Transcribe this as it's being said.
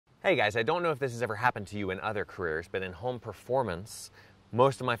Hey guys, I don't know if this has ever happened to you in other careers, but in home performance,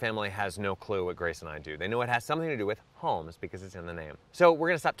 most of my family has no clue what Grace and I do. They know it has something to do with homes because it's in the name. So we're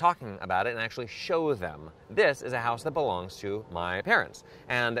gonna stop talking about it and actually show them. This is a house that belongs to my parents.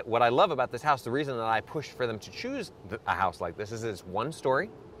 And what I love about this house, the reason that I pushed for them to choose a house like this is it's one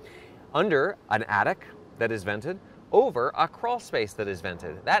story, under an attic that is vented, over a crawl space that is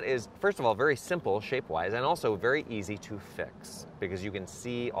vented. That is, first of all, very simple shape-wise and also very easy to fix because you can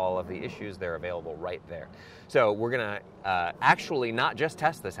see all of the issues that are available right there. So we're gonna actually not just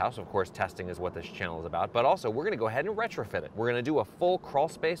test this house, of course testing is what this channel is about, but also we're gonna go ahead and retrofit it. We're gonna do a full crawl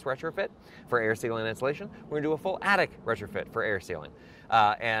space retrofit for air sealing and insulation. We're gonna do a full attic retrofit for air sealing.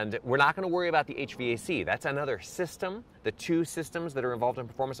 And we're not gonna worry about the HVAC. That's another system. The two systems that are involved in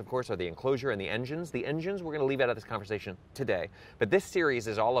performance, of course, are the enclosure and the engines. The engines we're gonna leave out of this conversation today. But this series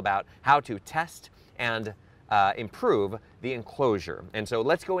is all about how to test and improve the enclosure. And so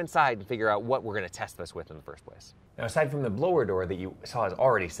let's go inside and figure out what we're gonna test this with in the first place. Now, aside from the blower door that you saw is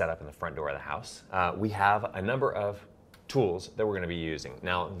already set up in the front door of the house, we have a number of tools that we're going to be using.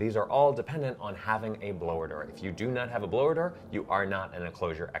 Now, these are all dependent on having a blower door. If you do not have a blower door, you are not an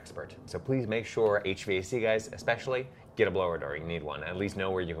enclosure expert. So please make sure, HVAC guys especially, get a blower door. You need one. At least know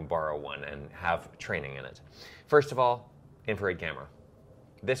where you can borrow one and have training in it. First of all, infrared camera.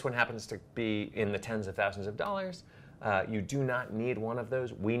 This one happens to be in the tens of thousands of dollars. You do not need one of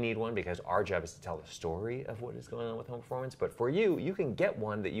those. We need one because our job is to tell the story of what is going on with home performance. But for you, you can get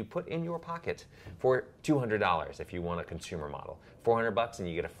one that you put in your pocket for $200 if you want a consumer model. $400 and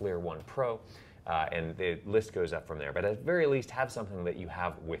you get a FLIR 1 Pro, and the list goes up from there. But at the very least, have something that you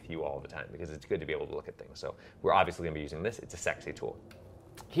have with you all the time because it's good to be able to look at things. So we're obviously going to be using this. It's a sexy tool.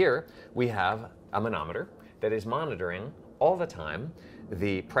 Here we have a manometer that is monitoring all the time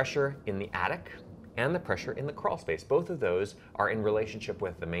the pressure in the attic and the pressure in the crawl space. Both of those are in relationship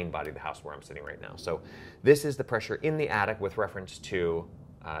with the main body of the house where I'm sitting right now. So this is the pressure in the attic with reference to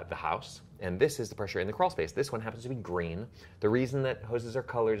the house, and this is the pressure in the crawl space. This one happens to be green. The reason that hoses are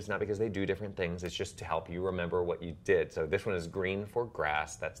colored is not because they do different things, it's just to help you remember what you did. So this one is green for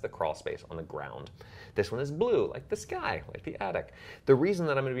grass, that's the crawl space on the ground. This one is blue, like the sky, like the attic. The reason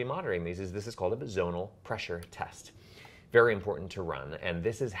that I'm going to be monitoring these is this is called a zonal pressure test. Very important to run, and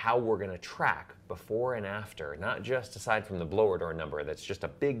this is how we're going to track before and after, not just aside from the blower door number that's just a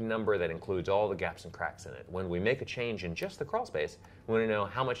big number that includes all the gaps and cracks in it. When we make a change in just the crawl space, we want to know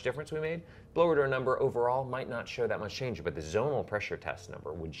how much difference we made. Blower door number overall might not show that much change, but the zonal pressure test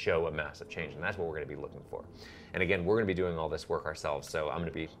number would show a massive change, and that's what we're going to be looking for. And again, we're going to be doing all this work ourselves, so I'm going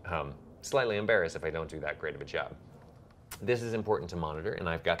to be slightly embarrassed if I don't do that great of a job. This is important to monitor, and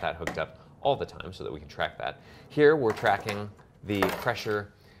I've got that hooked up all the time so that we can track that. Here we're tracking the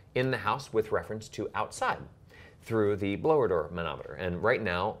pressure in the house with reference to outside through the blower door manometer. And right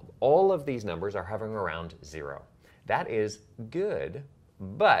now, all of these numbers are hovering around 0. That is good,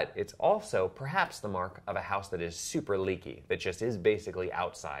 but it's also perhaps the mark of a house that is super leaky, that just is basically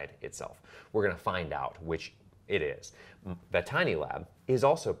outside itself. We're going to find out which it is. The Tiny Lab is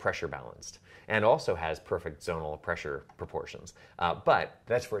also pressure balanced and also has perfect zonal pressure proportions, but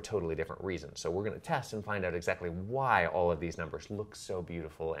that's for a totally different reason. So we're going to test and find out exactly why all of these numbers look so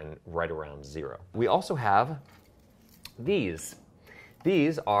beautiful and right around 0. We also have these.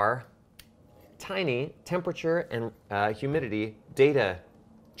 These are tiny temperature and humidity data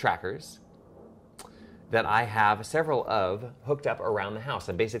trackers that I have several of hooked up around the house,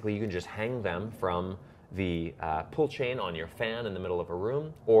 and basically you can just hang them from the pull chain on your fan in the middle of a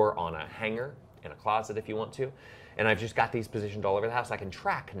room or on a hanger in a closet if you want to. And I've just got these positioned all over the house. I can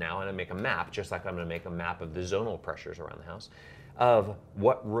track now and make a map, just like I'm going to make a map of the zonal pressures around the house, of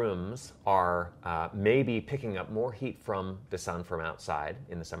what rooms are maybe picking up more heat from the sun from outside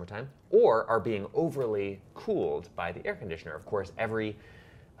in the summertime or are being overly cooled by the air conditioner. Of course, every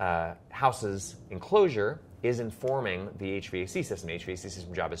house's enclosure is informing the HVAC system. The HVAC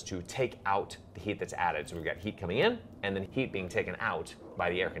system job is to take out the heat that's added. So we've got heat coming in and then heat being taken out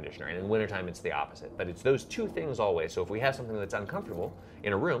by the air conditioner. And in wintertime, it's the opposite. But it's those two things always. So if we have something that's uncomfortable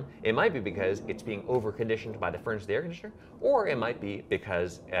in a room, it might be because it's being over-conditioned by the furnace of the air conditioner, or it might be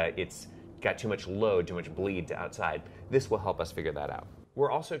because it's got too much load, too much bleed to outside. This will help us figure that out. We're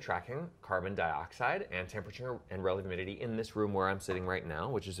also tracking carbon dioxide and temperature and relative humidity in this room where I'm sitting right now,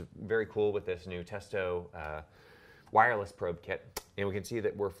 which is very cool with this new Testo wireless probe kit. And we can see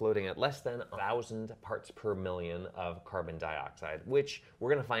that we're floating at less than 1,000 parts per million of carbon dioxide, which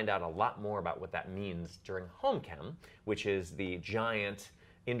we're going to find out a lot more about what that means during Home Chem, which is the giant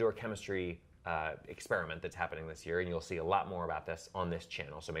indoor chemistry experiment that's happening this year. And you'll see a lot more about this on this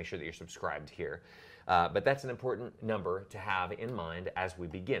channel, so make sure that you're subscribed here. But that's an important number to have in mind as we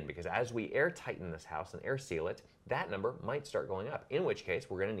begin, because as we air tighten this house and air seal it, that number might start going up, in which case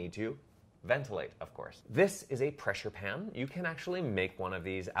we're going to need to ventilate, of course. This is a pressure pan. You can actually make one of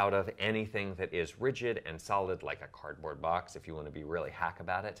these out of anything that is rigid and solid, like a cardboard box, if you want to be really hack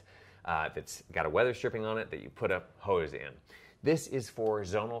about it. If it's got a weather stripping on it that you put a hose in. This is for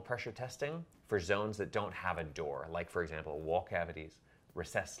zonal pressure testing for zones that don't have a door, like, for example, wall cavities,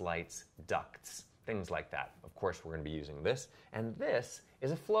 recessed lights, ducts, things like that. Of course, we're going to be using this. And this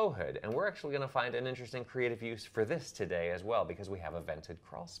is a flow hood, and we're actually going to find an interesting creative use for this today as well, because we have a vented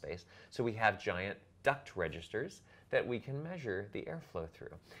crawl space. So we have giant duct registers that we can measure the airflow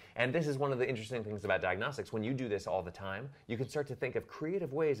through. And this is one of the interesting things about diagnostics. When you do this all the time, you can start to think of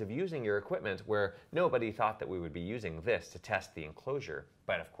creative ways of using your equipment where nobody thought that we would be using this to test the enclosure.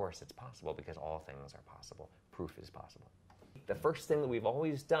 But of course it's possible, because all things are possible. Proof is possible. The first thing that we've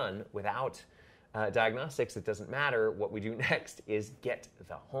always done without diagnostics, it doesn't matter what we do next, is get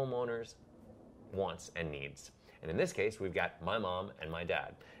the homeowner's wants and needs. And in this case, we've got my mom and my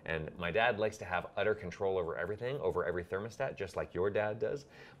dad. And my dad likes to have utter control over everything, over every thermostat, just like your dad does.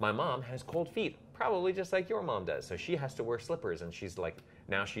 My mom has cold feet, probably just like your mom does. So she has to wear slippers, and she's like,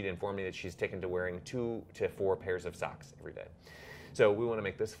 now she'd informed me that she's taken to wearing 2 to 4 pairs of socks every day. So we want to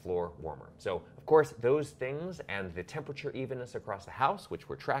make this floor warmer. So of course, those things and the temperature evenness across the house, which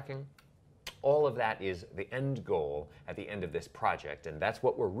we're tracking, all of that is the end goal at the end of this project, and that's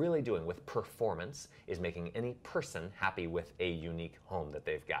what we're really doing with performance, is making any person happy with a unique home that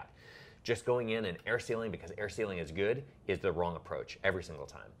they've got. Just going in and air sealing because air sealing is good is the wrong approach every single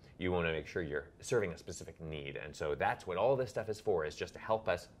time. You want to make sure you're serving a specific need, and so that's what all this stuff is for, is just to help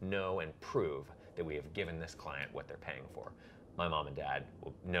us know and prove that we have given this client what they're paying for. My mom and dad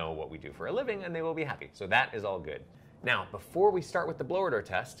will know what we do for a living, and they will be happy, so that is all good. Now, before we start with the blower door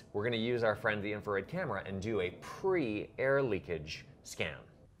test, we're going to use our friend the infrared camera and do a pre-air leakage scan.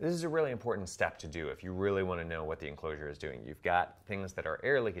 This is a really important step to do if you really want to know what the enclosure is doing. You've got things that are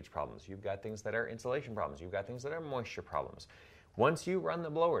air leakage problems, you've got things that are insulation problems, you've got things that are moisture problems. Once you run the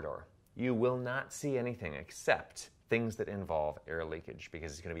blower door, you will not see anything except things that involve air leakage,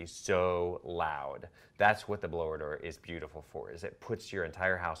 because it's going to be so loud. That's what the blower door is beautiful for, is it puts your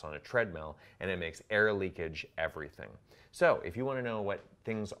entire house on a treadmill and it makes air leakage everything. So if you want to know what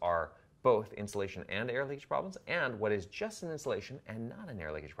things are both insulation and air leakage problems, and what is just an insulation and not an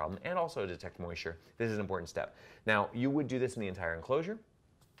air leakage problem, and also detect moisture, this is an important step. Now, you would do this in the entire enclosure.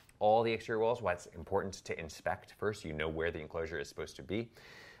 All the exterior walls, why it's important to inspect first, you know where the enclosure is supposed to be.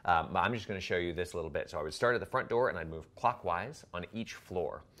 I'm just going to show you this a little bit. So I would start at the front door and I'd move clockwise on each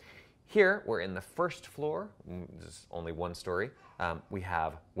floor. Here, we're in the first floor. This is only one story. We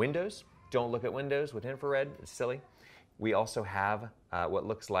have windows. Don't look at windows with infrared. It's silly. We also have what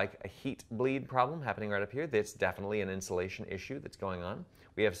looks like a heat bleed problem happening right up here. That's definitely an insulation issue that's going on.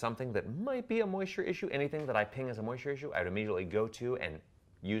 We have something that might be a moisture issue. Anything that I ping as a moisture issue, I would immediately go to and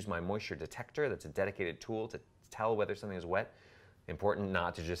use my moisture detector. That's a dedicated tool to tell whether something is wet. Important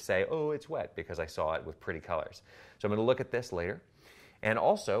not to just say, oh, it's wet, because I saw it with pretty colors. So I'm going to look at this later. And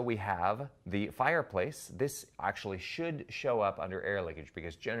also we have the fireplace. This actually should show up under air leakage,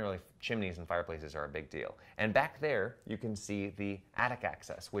 because generally chimneys and fireplaces are a big deal. And back there you can see the attic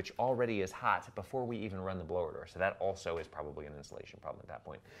access, which already is hot before we even run the blower door. So that also is probably an insulation problem at that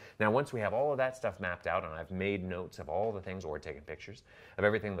point. Now once we have all of that stuff mapped out, and I've made notes of all the things or taken pictures of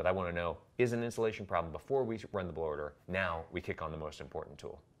everything that I want to know is an insulation problem before we run the blower door, now we kick on the most important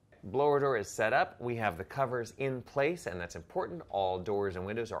tool. Blower door is set up. We have the covers in place, and that's important. All doors and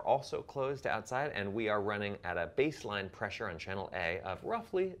windows are also closed outside, and we are running at a baseline pressure on channel A of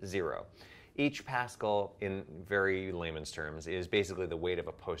roughly 0. Each Pascal, in very layman's terms, is basically the weight of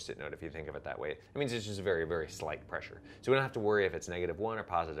a Post-it note, if you think of it that way. It means it's just a very, very slight pressure. So we don't have to worry if it's -1 or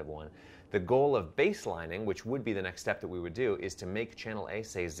 +1. The goal of baselining, which would be the next step that we would do, is to make channel A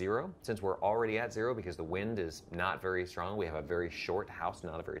say 0, since we're already at 0 because the wind is not very strong. We have a very short house,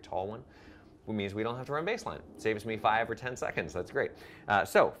 not a very tall one. Which means we don't have to run baseline. Saves me 5 or 10 seconds. That's great.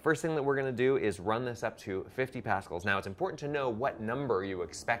 So first thing that we're going to do is run this up to 50 pascals. Now it's important to know what number you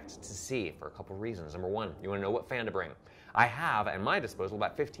expect to see for a couple reasons. Number one, you want to know what fan to bring. I have at my disposal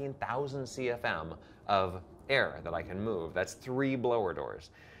about 15,000 CFM of air that I can move. That's 3 blower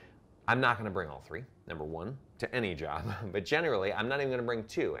doors. I'm not going to bring all 3, number one, to any job, but generally I'm not even going to bring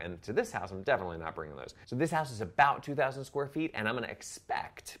 2, and to this house I'm definitely not bringing those. So this house is about 2,000 square feet, and I'm going to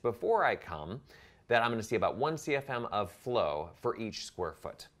expect, before I come, that I'm going to see about 1 CFM of flow for each square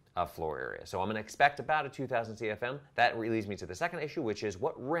foot. of floor area. So I'm going to expect about a 2,000 CFM. That leads me to the second issue, which is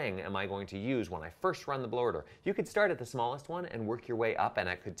what ring am I going to use when I first run the blower door? You could start at the smallest one and work your way up, and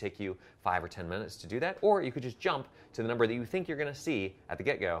that could take you 5 or 10 minutes to do that, or you could just jump to the number that you think you're going to see at the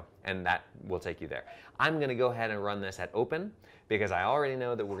get-go, and that will take you there. I'm going to go ahead and run this at open because I already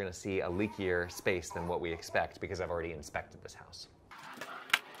know that we're going to see a leakier space than what we expect because I've already inspected this house.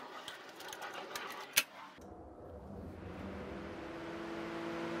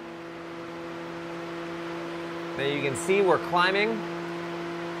 Now you can see we're climbing.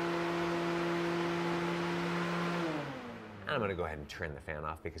 And I'm going to go ahead and turn the fan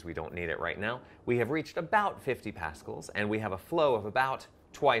off because we don't need it right now. We have reached about 50 pascals, and we have a flow of about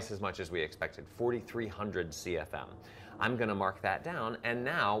twice as much as we expected, 4,300 CFM. I'm going to mark that down, and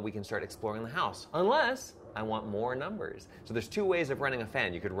now we can start exploring the house, unless I want more numbers. So there's two ways of running a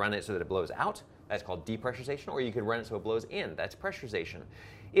fan. You could run it so that it blows out. That's called depressurization, or you could run it so it blows in. That's pressurization.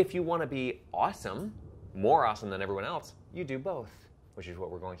 If you want to be awesome, more awesome than everyone else, you do both, which is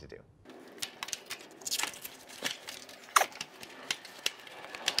what we're going to do.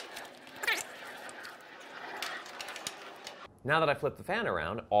 Now that I flip the fan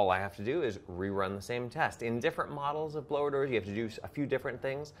around, all I have to do is rerun the same test. In different models of blower doors, you have to do a few different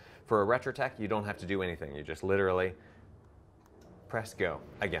things. For a RetroTech, you don't have to do anything. You just literally press go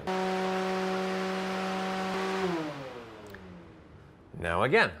again. Now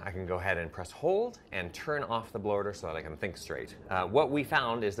again, I can go ahead and press hold and turn off the blower door so that I can think straight. What we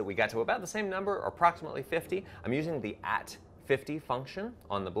found is that we got to about the same number, or approximately 50. I'm using the at 50 function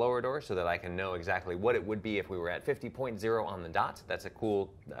on the blower door so that I can know exactly what it would be if we were at 50.0 on the dot. That's a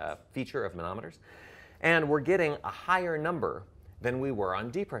cool feature of manometers. And we're getting a higher number than we were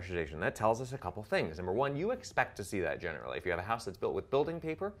on depressurization. That tells us a couple things. Number one, you expect to see that generally. If you have a house that's built with building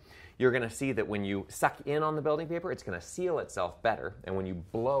paper, you're going to see that when you suck in on the building paper, it's going to seal itself better. And when you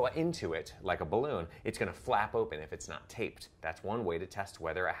blow into it like a balloon, it's going to flap open if it's not taped. That's one way to test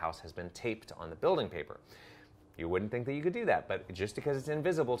whether a house has been taped on the building paper. You wouldn't think that you could do that, but just because it's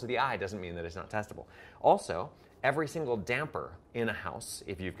invisible to the eye doesn't mean that it's not testable. Also, every single damper in a house,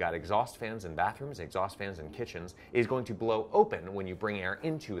 if you've got exhaust fans in bathrooms, exhaust fans in kitchens, is going to blow open when you bring air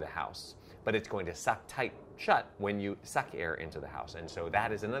into the house, but it's going to suck tight shut when you suck air into the house. And so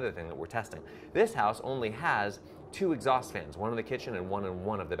that is another thing that we're testing. This house only has 2 exhaust fans, one in the kitchen and one in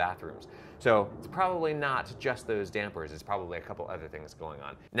one of the bathrooms. So it's probably not just those dampers, it's probably a couple other things going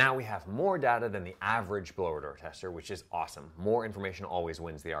on. Now we have more data than the average blower door tester, which is awesome. More information always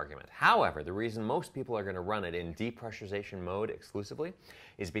wins the argument. However, the reason most people are going to run it in depressurization mode exclusively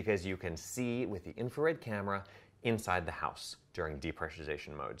is because you can see with the infrared camera inside the house during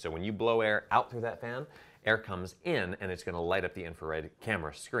depressurization mode. So when you blow air out through that fan, air comes in and it's going to light up the infrared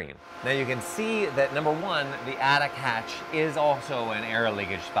camera screen. Now you can see that number one, the attic hatch is also an air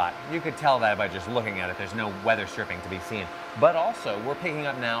leakage spot. You could tell that by just looking at it. There's no weather stripping to be seen. But also we're picking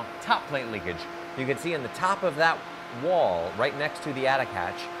up now top plate leakage. You can see in the top of that wall right next to the attic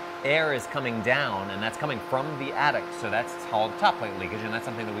hatch, air is coming down, and that's coming from the attic. So that's called top plate leakage, and that's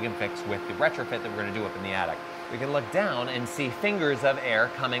something that we can fix with the retrofit that we're going to do up in the attic. We can look down and see fingers of air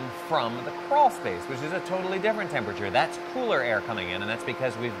coming from the crawl space, which is a totally different temperature. That's cooler air coming in, and that's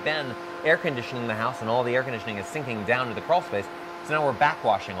because we've been air conditioning the house, and all the air conditioning is sinking down to the crawl space. So now we're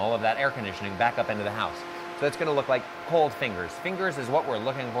backwashing all of that air conditioning back up into the house. So it's going to look like cold fingers. Fingers is what we're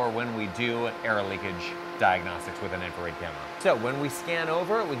looking for when we do air leakage diagnostics with an infrared camera. So when we scan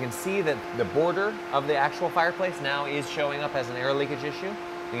over, we can see that the border of the actual fireplace now is showing up as an air leakage issue.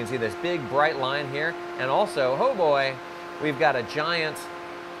 You can see this big bright line here, and also, oh boy, we've got a giant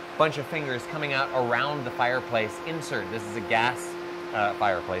bunch of fingers coming out around the fireplace insert. This is a gas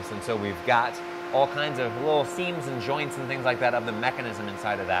fireplace, and so we've got all kinds of little seams and joints and things like that of the mechanism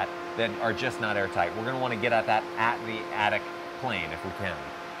inside of that that are just not airtight. We're going to want to get at that at the attic plane if we can.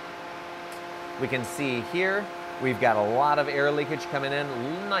 We can see here we've got a lot of air leakage coming in,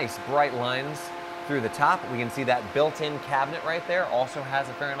 nice bright lines through the top. We can see that built-in cabinet right there also has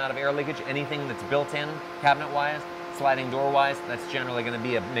a fair amount of air leakage. Anything that's built in cabinet-wise, sliding door-wise, that's generally going to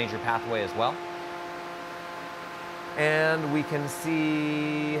be a major pathway as well. And we can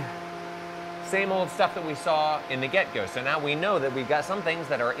see same old stuff that we saw in the get-go. So now we know that we've got some things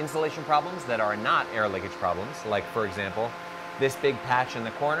that are insulation problems that are not air leakage problems. Like, for example, this big patch in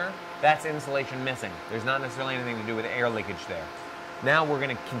the corner, that's insulation missing. There's not necessarily anything to do with air leakage there. Now we're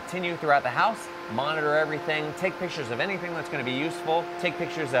going to continue throughout the house, monitor everything, take pictures of anything that's going to be useful, take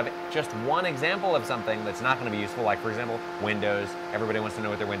pictures of just one example of something that's not going to be useful, like, for example, windows. Everybody wants to know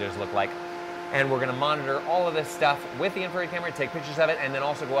what their windows look like. And we're going to monitor all of this stuff with the infrared camera, take pictures of it, and then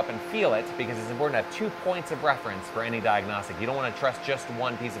also go up and feel it, because it's important to have 2 points of reference for any diagnostic. You don't want to trust just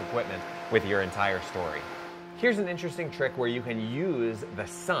one piece of equipment with your entire story. Here's an interesting trick where you can use the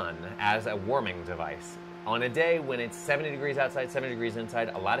sun as a warming device. On a day when it's 70 degrees outside, 70 degrees inside,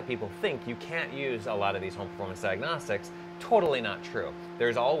 a lot of people think you can't use a lot of these home performance diagnostics. Totally not true.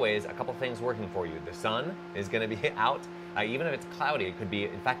 There's always a couple things working for you. The sun is going to be out. Even if it's cloudy, it could be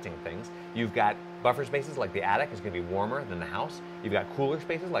infecting things. You've got buffer spaces like the attic is going to be warmer than the house. You've got cooler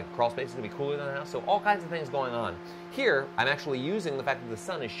spaces like the crawl space is going to be cooler than the house. So all kinds of things going on. Here, I'm actually using the fact that the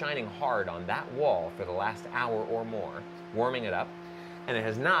sun is shining hard on that wall for the last hour or more, warming it up. And it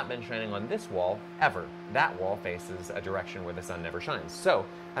has not been shining on this wall ever. That wall faces a direction where the sun never shines. So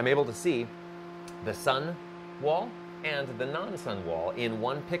I'm able to see the sun wall and the non-sun wall in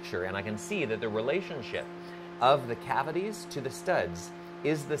one picture, and I can see that the relationship of the cavities to the studs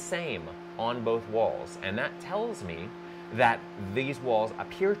is the same on both walls. And that tells me that these walls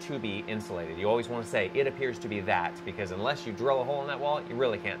appear to be insulated. You always want to say, it appears to be that, because unless you drill a hole in that wall, you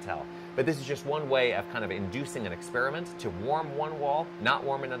really can't tell. But this is just one way of kind of inducing an experiment to warm one wall, not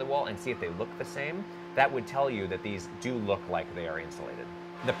warm another wall, and see if they look the same. That would tell you that these do look like they are insulated.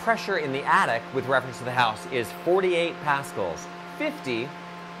 The pressure in the attic with reference to the house is 48 pascals. 50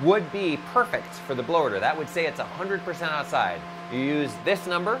 would be perfect for the blower door. That would say it's 100% outside. You use this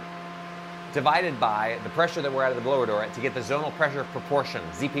number divided by the pressure that we're at of the blower door to get the zonal pressure proportion,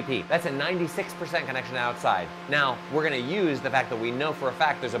 ZPP. That's a 96% connection to outside. Now, we're going to use the fact that we know for a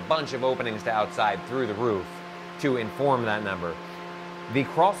fact there's a bunch of openings to outside through the roof to inform that number. The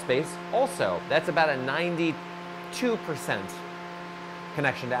crawl space also, that's about a 92%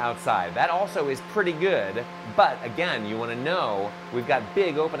 connection to outside. That also is pretty good, but again, you want to know we've got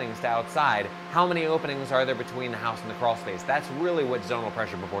big openings to outside. How many openings are there between the house and the crawl space? That's really what zonal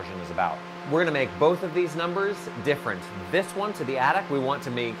pressure proportion is about. We're going to make both of these numbers different. This one to the attic, we want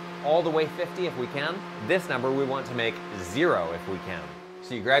to make all the way 50 if we can. This number we want to make 0 if we can.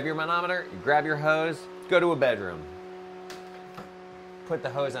 So you grab your manometer, you grab your hose, go to a bedroom. Put the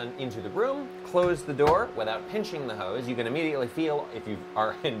hose on into the room, close the door without pinching the hose. You can immediately feel, if you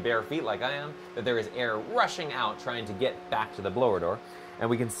are in bare feet like I am, that there is air rushing out trying to get back to the blower door. And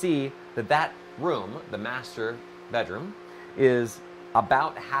we can see that that room, the master bedroom, is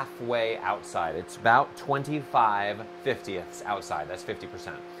about halfway outside. It's about 25/50ths outside. That's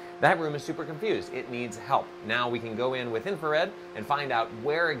 50%. That room is super confused. It needs help. Now we can go in with infrared and find out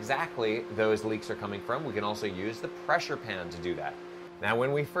where exactly those leaks are coming from. We can also use the pressure pan to do that. Now,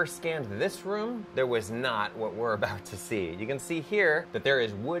 when we first scanned this room, there was not what we're about to see. You can see here that there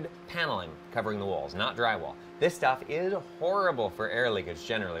is wood paneling covering the walls, not drywall. This stuff is horrible for air leakage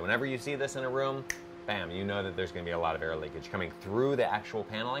generally. Whenever you see this in a room, bam, you know that there's going to be a lot of air leakage coming through the actual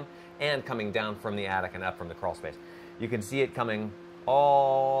paneling and coming down from the attic and up from the crawl space. You can see it coming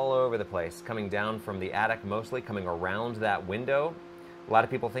all over the place, coming down from the attic mostly, coming around that window. A lot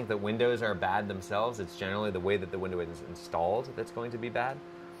of people think that windows are bad themselves. It's generally the way that the window is installed that's going to be bad.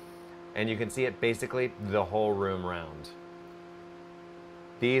 And you can see it basically the whole room round.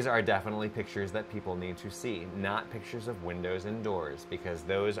 These are definitely pictures that people need to see, not pictures of windows and doors, because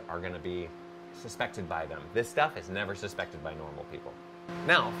those are going to be suspected by them. This stuff is never suspected by normal people.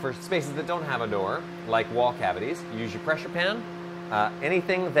 Now, for spaces that don't have a door, like wall cavities, use your pressure pan.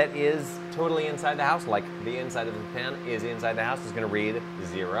 Anything that is totally inside the house, like the inside of the pan is inside the house, is going to read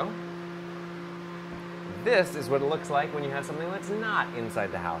 0. This is what it looks like when you have something that's not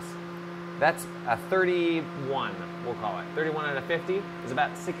inside the house. That's a 31, we'll call it. 31 out of 50 is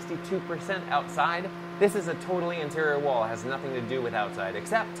about 62% outside. This is a totally interior wall. It has nothing to do with outside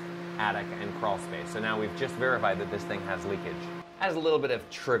except attic and crawl space. So now we've just verified that this thing has leakage. As a little bit of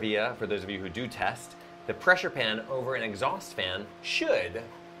trivia for those of you who do test, the pressure pan over an exhaust fan should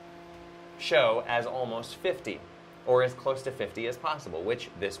show as almost 50, or as close to 50 as possible,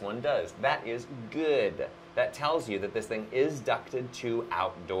 which this one does. That is good. That tells you that this thing is ducted to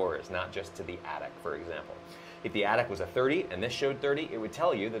outdoors, not just to the attic, for example. If the attic was a 30 and this showed 30, it would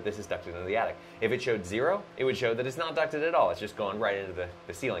tell you that this is ducted into the attic. If it showed 0, it would show that it's not ducted at all. It's just going right into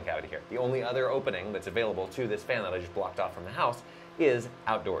the ceiling cavity here. The only other opening that's available to this fan that I just blocked off from the house is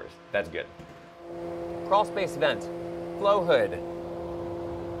outdoors. That's good. Crawl space vent, flow hood.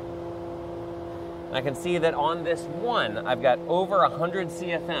 I can see that on this one, I've got over 100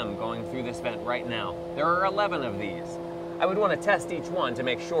 CFM going through this vent right now. There are 11 of these. I would want to test each one to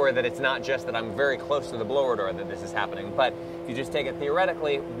make sure that it's not just that I'm very close to the blower door that this is happening, but if you just take it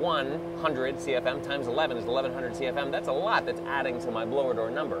theoretically, 100 CFM times 11 is 1100 CFM. That's a lot that's adding to my blower door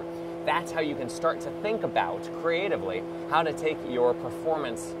number. That's how you can start to think about, creatively, how to take your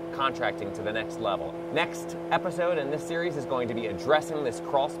performance contracting to the next level. Next episode in this series is going to be addressing this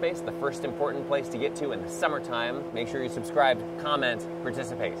crawl space, the first important place to get to in the summertime. Make sure you subscribe, comment,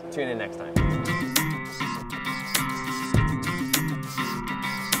 participate. Tune in next time.